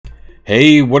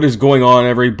Hey, what is going on,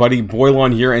 everybody?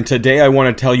 Boilon here, and today I want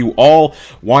to tell you all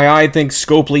why I think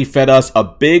Scopely fed us a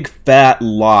big fat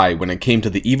lie when it came to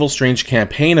the Evil Strange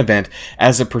campaign event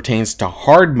as it pertains to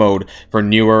hard mode for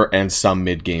newer and some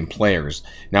mid-game players.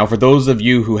 Now, for those of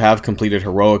you who have completed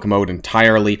heroic mode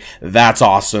entirely, that's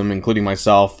awesome, including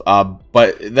myself,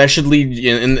 but that should lead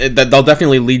you, and they'll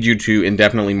definitely lead you to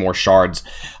indefinitely more shards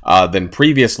than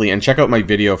previously, and check out my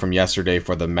video from yesterday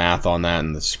for the math on that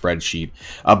and the spreadsheet.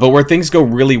 But where things go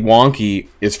really wonky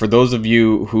is for those of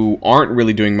you who aren't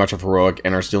really doing much of heroic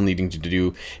and are still needing to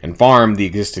do and farm the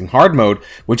existing hard mode,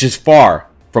 which is far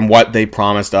from what they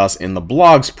promised us in the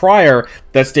blogs prior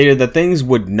that stated that things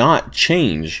would not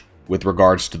change with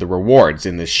regards to the rewards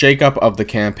in this shakeup of the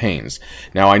campaigns.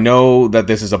 Now, I know that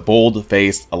this is a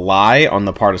bold-faced lie on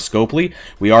the part of Scopely.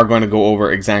 We are going to go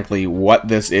over exactly what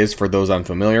this is for those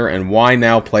unfamiliar, and why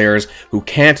now players who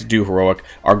can't do heroic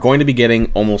are going to be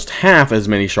getting almost half as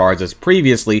many shards as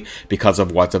previously because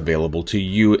of what's available to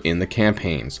you in the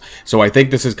campaigns. So I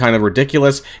think this is kind of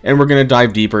ridiculous, and we're going to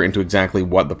dive deeper into exactly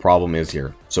what the problem is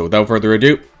here. So without further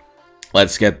ado,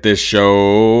 let's get this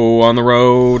show on the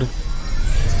road.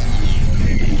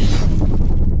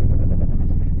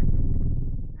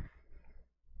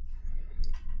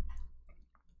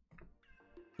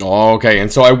 Okay,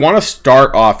 and so I want to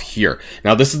start off here.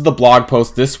 Now, this is the blog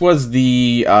post. This was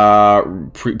the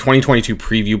 2022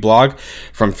 preview blog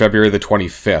from February the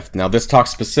 25th. Now, this talks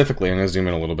specifically, I'm going to zoom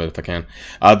in a little bit if I can.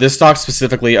 This talks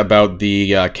specifically about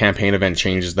the campaign event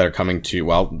changes that are coming to,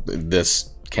 well,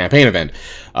 this campaign event,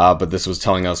 but this was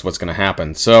telling us what's going to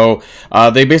happen. So,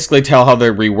 they basically tell how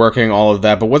they're reworking all of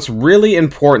that, but what's really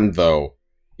important, though,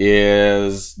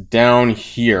 is down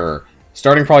here,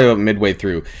 starting probably about midway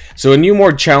through. So a new,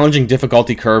 more challenging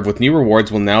difficulty curve with new rewards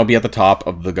will now be at the top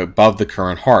of above the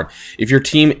current hard. If your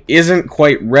team isn't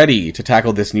quite ready to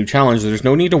tackle this new challenge, there's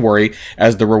no need to worry,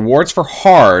 as the rewards for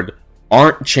hard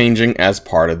aren't changing as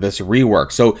part of this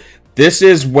rework. So this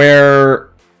is where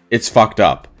it's fucked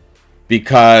up,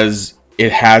 because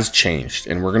it has changed,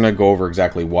 and we're gonna go over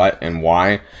exactly what and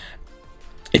why.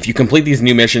 If you complete these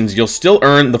new missions, you'll still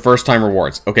earn the first time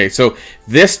rewards. Okay, so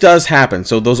this does happen.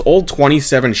 So those old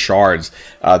 27 shards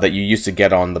that you used to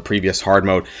get on the previous hard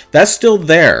mode, that's still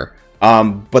there.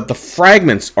 But the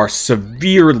fragments are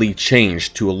severely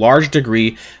changed to a large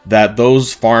degree, that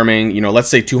those farming, let's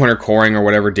say 200 coring or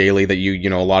whatever daily that a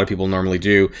lot of people normally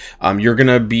do, you're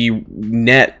gonna be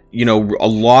net, a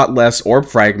lot less orb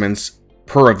fragments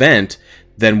per event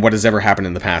than what has ever happened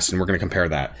in the past, and we're going to compare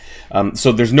that.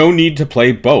 So there's no need to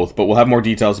play both, but we'll have more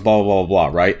details, blah, blah, blah,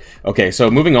 blah, right? Okay, so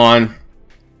moving on,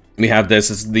 we have this.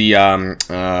 This is the,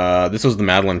 this was the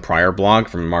Madeline Pryor blog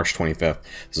from March 25th.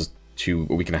 This is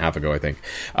a week and a half ago, I think.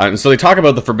 And so they talk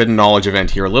about the Forbidden Knowledge event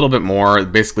here a little bit more.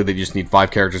 Basically, they just need 5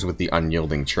 characters with the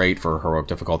Unyielding trait for heroic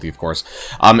difficulty, of course.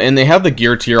 And they have the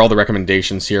gear tier, all the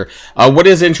recommendations here. What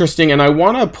is interesting, and I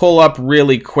want to pull up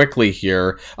really quickly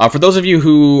here, for those of you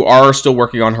who are still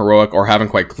working on heroic or haven't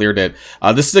quite cleared it,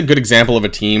 this is a good example of a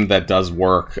team that does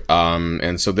work.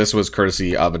 And so this was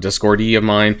courtesy of a Discordee of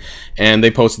mine, and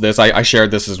they posted this. I shared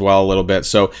this as well a little bit.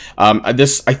 So I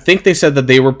think they said that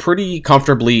they were pretty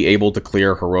comfortably able to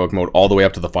clear heroic mode all the way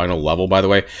up to the final level, by the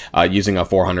way, using a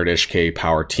 400-ish K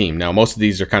power team. Now, most of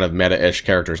these are kind of meta-ish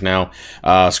characters now.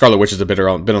 Scarlet Witch is a bit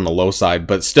on the low side,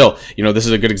 but still, this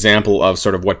is a good example of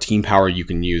sort of what team power you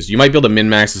can use. You might be able to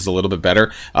min-max this a little bit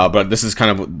better, but this is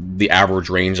kind of the average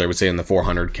range, I would say, in the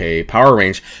 400K power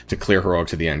range to clear heroic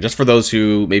to the end. Just for those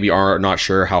who maybe are not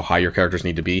sure how high your characters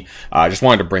need to be, I just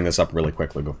wanted to bring this up really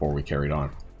quickly before we carried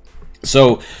on.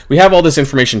 So we have all this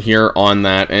information here on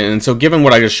that, and so given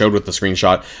what I just showed with the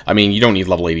screenshot, I mean, you don't need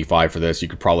level 85 for this. You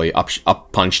could probably up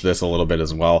punch this a little bit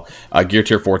as well. Gear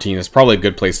tier 14 is probably a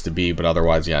good place to be, but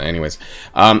otherwise, yeah, anyways.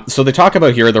 So they talk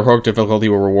about here, the heroic difficulty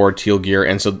will reward teal gear,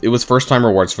 and so it was first time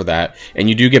rewards for that, and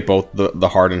you do get both the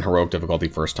hard and heroic difficulty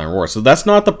first time rewards. So that's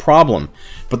not the problem,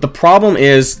 but the problem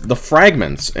is the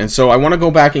fragments, and so I want to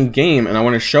go back in game, and I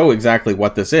want to show exactly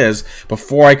what this is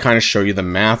before I kind of show you the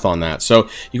math on that. So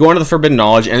you go into the Forbidden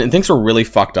Knowledge, and things were really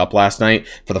fucked up last night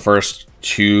for the first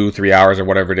 2-3 hours or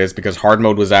whatever it is, because hard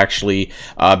mode was actually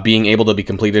being able to be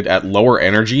completed at lower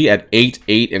energy at 8,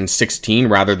 8, and 16,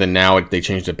 rather than now they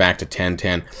changed it back to 10,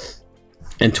 10,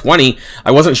 and 20.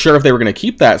 I wasn't sure if they were going to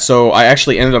keep that, so I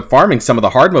actually ended up farming some of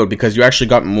the hard mode because you actually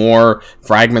got more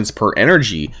fragments per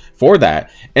energy for that.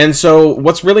 And so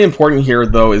what's really important here,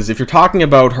 though, is if you're talking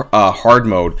about hard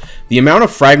mode, the amount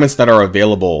of fragments that are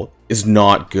available is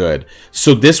not good.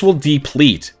 So this will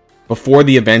deplete before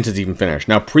the event is even finished.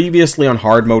 Now, previously on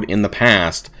hard mode in the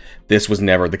past, this was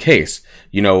never the case.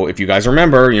 If you guys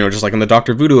remember, just like in the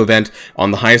Dr. Voodoo event,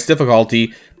 on the highest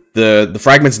difficulty, the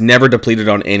fragments never depleted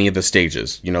on any of the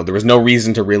stages. You know, there was no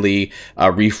reason to really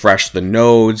refresh the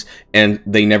nodes, and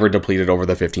they never depleted over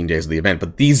the 15 days of the event.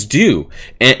 But these do,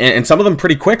 and some of them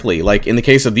pretty quickly. Like in the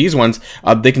case of these ones,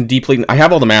 they can deplete. I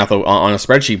have all the math on a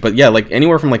spreadsheet, but yeah, like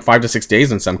anywhere from like 5 to 6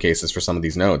 days in some cases for some of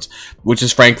these nodes, which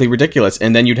is frankly ridiculous.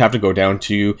 And then you'd have to go down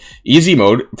to easy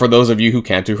mode for those of you who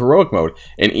can't do heroic mode,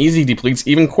 and easy depletes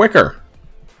even quicker.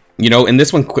 You know, and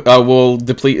this one will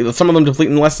deplete, some of them deplete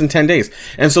in less than 10 days.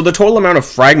 And so the total amount of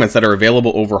fragments that are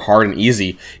available over hard and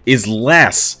easy is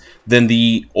less than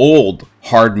the old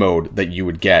hard mode that you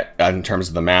would get in terms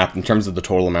of the math, in terms of the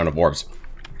total amount of orbs.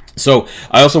 So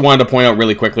I also wanted to point out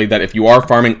really quickly that if you are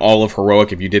farming all of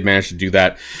heroic, if you did manage to do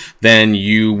that, then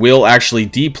you will actually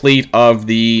deplete of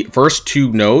the first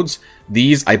 2 nodes.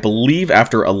 These, I believe,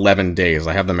 after 11 days.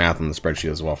 I have the math on the spreadsheet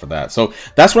as well for that. So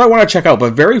that's what I want to check out.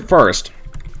 But very first,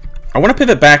 I want to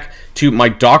pivot back to my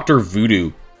Dr.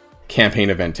 Voodoo campaign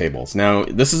event tables. Now,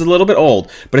 this is a little bit old,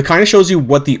 but it kind of shows you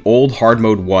what the old hard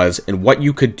mode was and what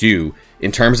you could do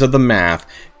in terms of the math.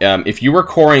 If you were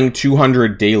coring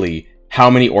 200 daily, how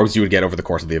many orbs you would get over the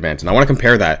course of the event. And I want to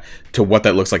compare that to what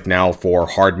that looks like now for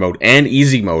hard mode and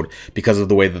easy mode because of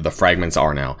the way that the fragments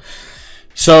are now.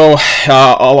 So,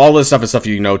 all this stuff is stuff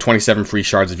you know, 27 free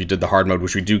shards if you did the hard mode,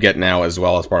 which we do get now as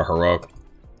well as part of heroic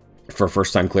for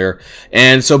first time clear.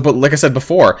 And so, but like I said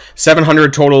before,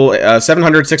 700 total,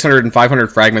 700, 600, and 500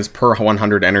 fragments per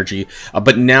 100 energy.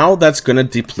 But now that's going to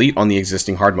deplete on the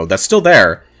existing hard mode. That's still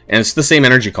there, and it's the same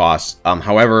energy cost.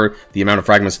 However, the amount of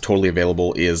fragments totally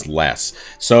available is less.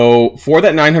 So for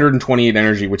that 928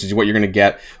 energy, which is what you're going to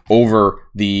get over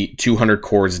the 200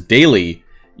 cores daily,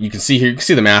 you can see here, you can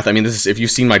see the math. I mean, this is, if you've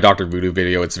seen my Dr. Voodoo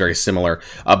video, it's very similar.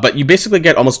 But you basically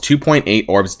get almost 2.8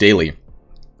 orbs daily.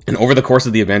 And over the course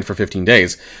of the event for 15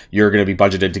 days, you're going to be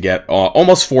budgeted to get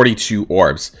almost 42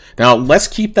 orbs. Now, let's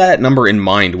keep that number in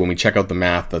mind when we check out the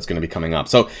math that's going to be coming up.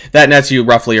 So that nets you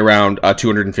roughly around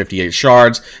 258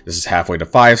 shards. This is halfway to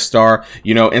 5-star,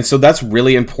 you know, and so that's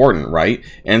really important, right?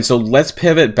 And so let's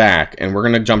pivot back, and we're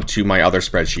going to jump to my other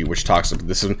spreadsheet, which talks about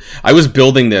this. I was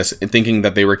building this and thinking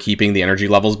that they were keeping the energy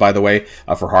levels, by the way,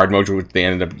 for hard mode, which they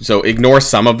ended up. So ignore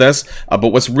some of this, but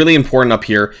what's really important up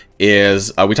here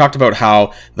is we talked about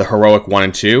how the heroic 1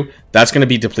 and 2, that's going to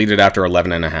be depleted after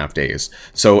 11.5 days.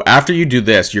 So after you do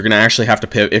this, you're going to actually have to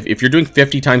pivot. If you're doing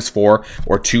 50 times 4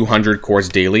 or 200 cores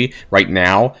daily right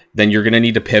now, then you're going to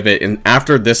need to pivot. And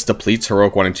after this depletes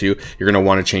heroic 1 and 2, you're going to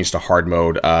want to change to hard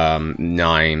mode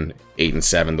 9, 8, and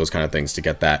 7, those kind of things to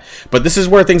get that. But this is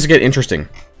where things get interesting,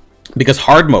 because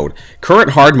hard mode,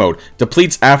 current hard mode,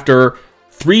 depletes after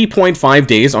 3.5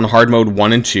 days on hard mode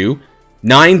 1 and 2,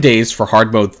 9 days for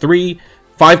hard mode 3,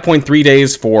 5.3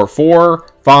 days for 4,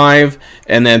 5,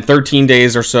 and then 13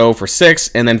 days or so for 6,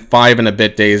 and then 5 and a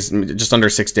bit days, just under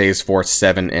 6 days for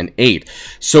 7 and 8.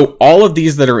 So all of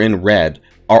these that are in red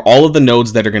are all of the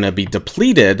nodes that are going to be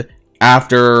depleted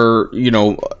after, you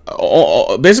know,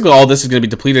 basically all this is going to be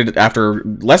depleted after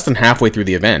less than halfway through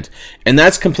the event. And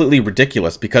that's completely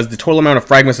ridiculous, because the total amount of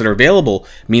fragments that are available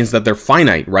means that they're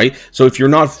finite, right? So if you're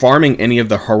not farming any of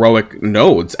the heroic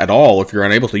nodes at all, if you're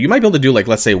unable to, you might be able to do, like,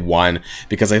 let's say 1,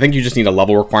 because I think you just need a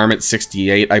level requirement,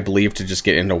 68, I believe, to just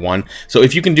get into 1. So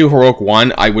if you can do heroic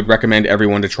 1, I would recommend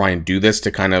everyone to try and do this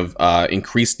to kind of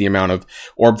increase the amount of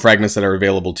orb fragments that are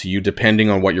available to you, depending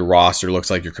on what your roster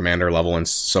looks like, your commander level, and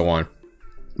so on.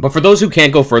 But for those who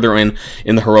can't go further in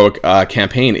the heroic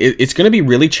campaign, it's going to be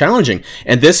really challenging.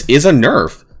 And this is a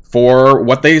nerf for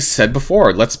what they said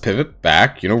before. Let's pivot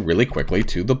back, you know, really quickly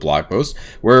to the blog post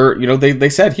where, you know, they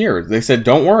said here, they said,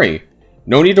 don't worry,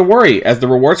 no need to worry, as the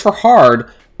rewards for hard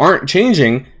aren't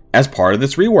changing as part of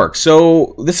this rework.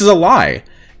 So this is a lie,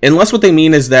 unless what they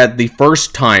mean is that the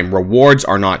first time rewards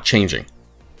are not changing.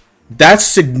 That's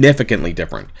significantly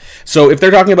different. So if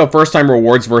they're talking about first-time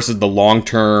rewards versus the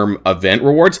long-term event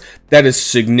rewards, that is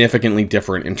significantly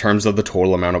different in terms of the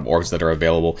total amount of orbs that are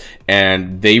available.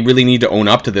 And they really need to own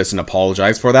up to this and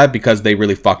apologize for that, because they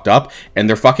really fucked up, and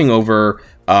they're fucking over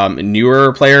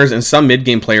newer players and some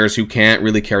mid-game players who can't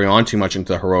really carry on too much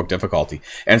into heroic difficulty.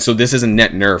 And so this is a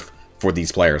net nerf for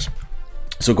these players.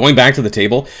 So going back to the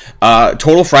table,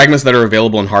 total fragments that are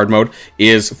available in hard mode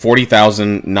is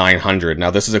 40,900.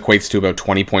 Now this equates to about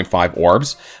 20.5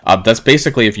 orbs. That's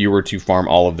basically if you were to farm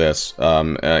all of this,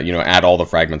 you know, add all the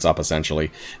fragments up essentially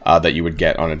that you would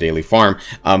get on a daily farm.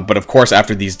 But of course,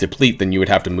 after these deplete, then you would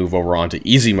have to move over onto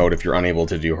easy mode if you're unable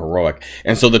to do heroic.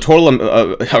 And so the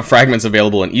total fragments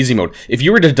available in easy mode, if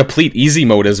you were to deplete easy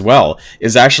mode as well,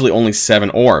 is actually only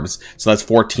 7 orbs. So that's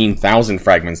 14,000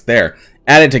 fragments there.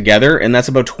 Add it together, and that's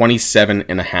about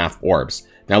 27.5 orbs.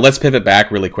 Now let's pivot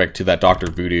back really quick to that Dr.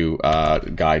 Voodoo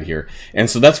guide here. And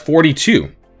so that's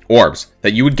 42 orbs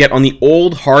that you would get on the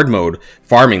old hard mode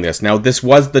farming this. Now this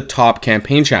was the top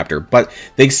campaign chapter, but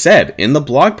they said in the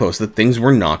blog post that things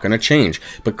were not going to change.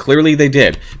 But clearly they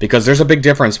did, because there's a big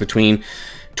difference between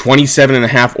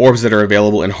 27.5 orbs that are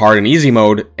available in hard and easy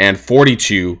mode and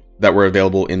 42 that were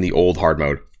available in the old hard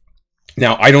mode.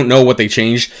 Now, I don't know what they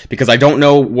changed, because I don't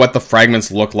know what the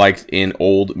fragments look like in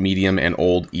old, medium, and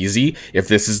old easy, if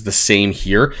this is the same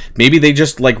here. Maybe they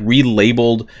just like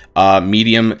relabeled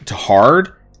medium to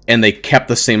hard, and they kept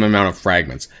the same amount of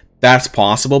fragments. That's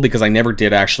possible, because I never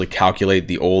did actually calculate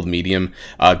the old medium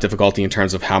difficulty in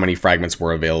terms of how many fragments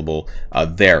were available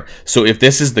there. So if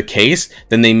this is the case,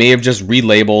 then they may have just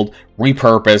relabeled,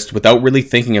 repurposed, without really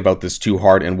thinking about this too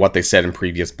hard and what they said in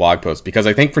previous blog posts. Because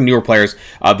I think for newer players,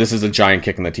 this is a giant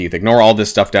kick in the teeth. Ignore all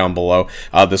this stuff down below.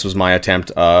 This was my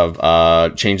attempt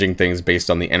of changing things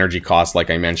based on the energy cost, like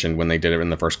I mentioned when they did it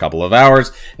in the first couple of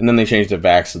hours, and then they changed it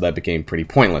back, so that became pretty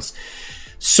pointless.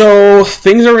 So,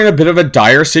 things are in a bit of a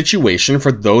dire situation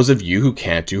for those of you who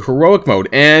can't do heroic mode,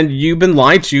 and you've been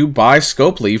lied to by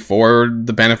Scopely for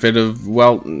the benefit of,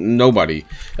 well, nobody.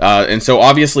 And so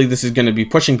obviously this is going to be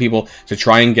pushing people to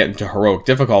try and get into heroic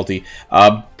difficulty,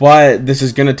 but this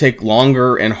is going to take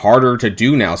longer and harder to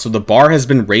do now, so the bar has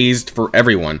been raised for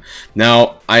everyone.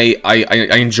 Now, I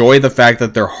enjoy the fact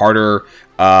that they're harder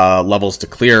levels to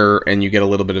clear, and you get a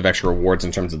little bit of extra rewards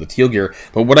in terms of the teal gear.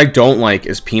 But what I don't like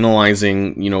is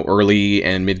penalizing, you know, early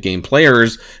and mid-game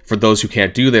players for those who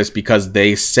can't do this, because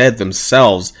they said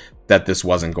themselves that this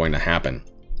wasn't going to happen.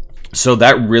 So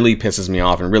that really pisses me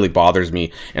off and really bothers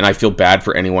me, and I feel bad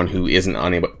for anyone who isn't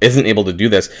able to do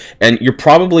this. And you're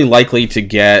probably likely to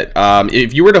get,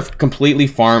 if you were to completely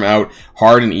farm out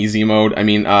hard and easy mode, I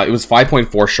mean, it was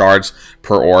 5.4 shards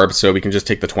per orb, so we can just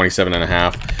take the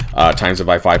 27.5 times it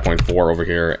by 5.4 over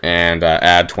here, and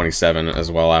add 27 as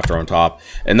well after on top,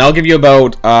 and that'll give you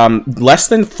about less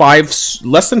than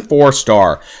 4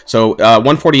 star. So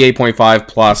 148.5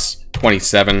 plus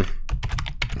 27.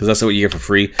 Because that's what you get for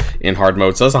free in hard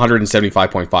mode. So that's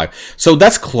 175.5. So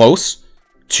that's close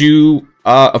to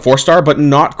a 4-star, but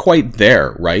not quite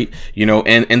there, right? You know,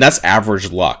 and that's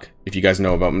average luck. If you guys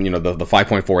know about, you know, the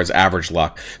 5.4 is average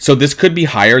luck. So this could be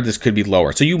higher, this could be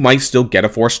lower. So you might still get a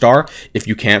 4-star if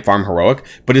you can't farm heroic,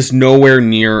 but it's nowhere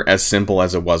near as simple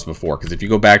as it was before. Because if you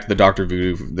go back to the Dr.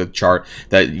 Voodoo, the chart,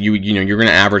 that you know, you're going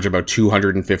to average about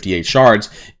 258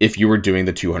 shards if you were doing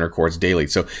the 200 cores daily.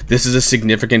 So this is a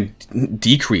significant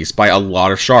decrease by a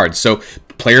lot of shards. So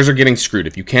players are getting screwed.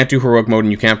 If you can't do heroic mode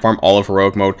and you can't farm all of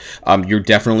heroic mode, you're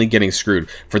definitely getting screwed.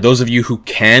 For those of you who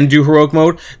can do heroic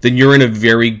mode, then you're in a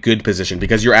very good position,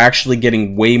 because you're actually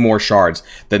getting way more shards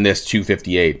than this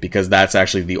 258, because that's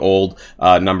actually the old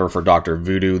number for Dr.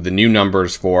 Voodoo. The new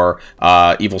numbers for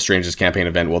Evil Strange's campaign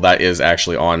event, well, that is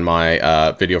actually on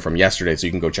my video from yesterday, so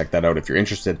you can go check that out if you're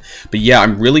interested. But yeah,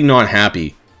 I'm really not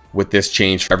happy with this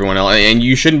change for everyone else, and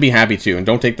you shouldn't be happy too, and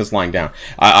don't take this lying down.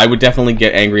 I would definitely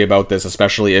get angry about this,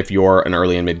 especially if you're an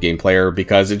early and mid-game player,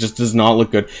 because it just does not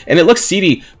look good, and it looks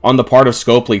seedy on the part of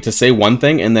Scopely to say one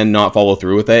thing and then not follow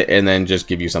through with it, and then just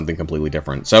give you something completely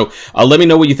different. So let me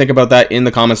know what you think about that in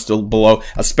the comments below,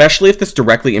 especially if this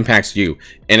directly impacts you,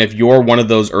 and if you're one of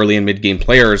those early and mid-game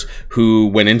players who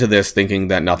went into this thinking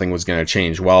that nothing was going to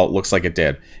change. Well, it looks like it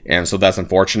did, and so that's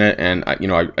unfortunate, and you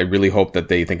know, I really hope that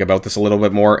they think about this a little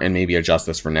bit more and maybe adjust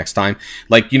this for next time.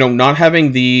 Like, you know, not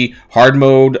having the hard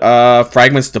mode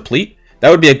fragments deplete, that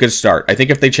would be a good start. I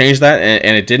think if they change that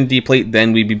and it didn't deplete,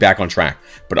 then we'd be back on track.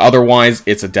 But otherwise,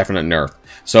 it's a definite nerf.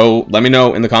 So let me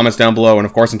know in the comments down below. And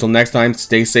of course, until next time,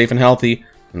 stay safe and healthy,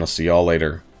 and I'll see y'all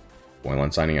later.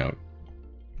 Boilon signing out.